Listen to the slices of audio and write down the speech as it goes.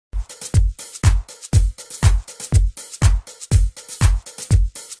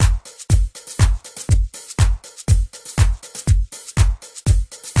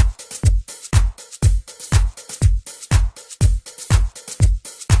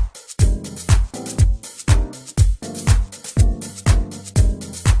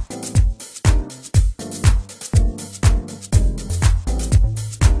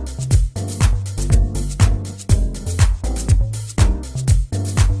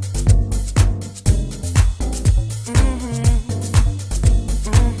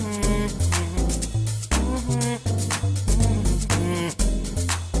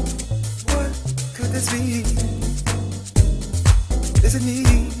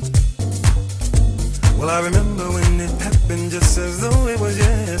Well, I remember when it happened just as though it was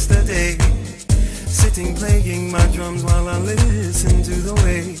yesterday. Sitting playing my drums while I listened to the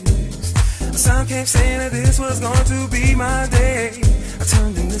waves. A sound came saying that this was going to be my day. I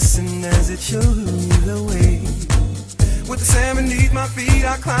turned and listened as it showed me the way. With the sand beneath my feet,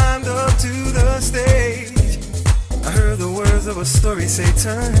 I climbed up to the stage. I heard the words of a story say,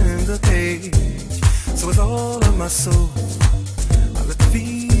 turn the page. So with all of my soul, I let the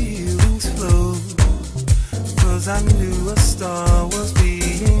feelings flow. 'Cause I knew a star was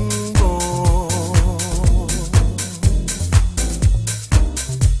being born.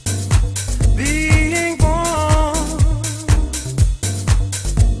 Being born.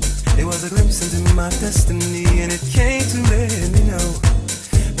 It was a glimpse into my destiny, and it came to let me know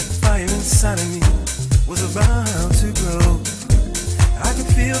that the fire inside of me was about to grow. I could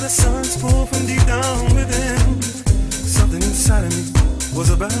feel the sun's pull from deep down within. Something inside of me was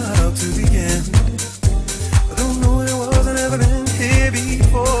about to begin. I don't know what it was, I've never been here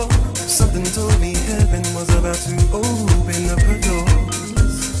before. Something told me heaven was about to open up her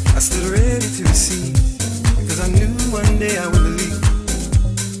doors. I stood ready to receive, because I knew one day I would believe.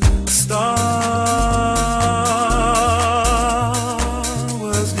 A star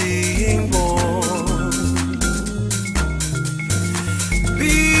was being born.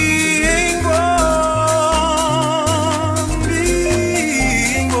 Being born,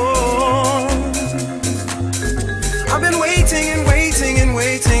 being born. I've been waiting and waiting and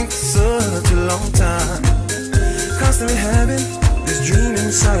waiting for such a long time. Constantly having this dream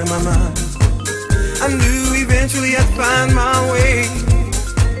inside of my mind. I knew eventually I'd find my way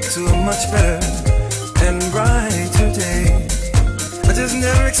to a much better and brighter day. I just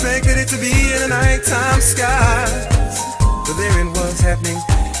never expected it to be in the nighttime skies. But there it was happening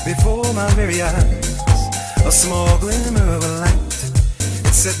before my very eyes. A small glimmer of a light,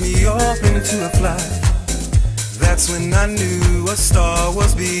 it set me off into a flight. That's when I knew a star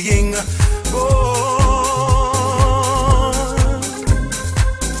was being born.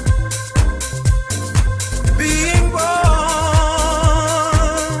 Being born.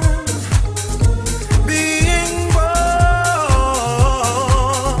 Being born.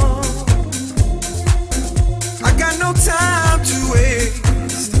 I got no time to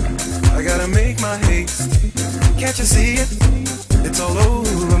waste. I gotta make my haste. Can't you see it? It's all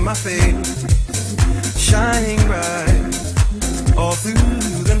over my face. Shining bright all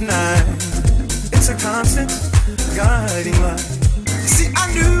through the night. It's a constant guiding light. See, I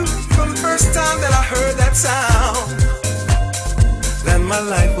knew from the first time that I heard that sound that my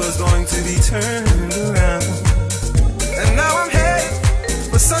life was going to be turned around.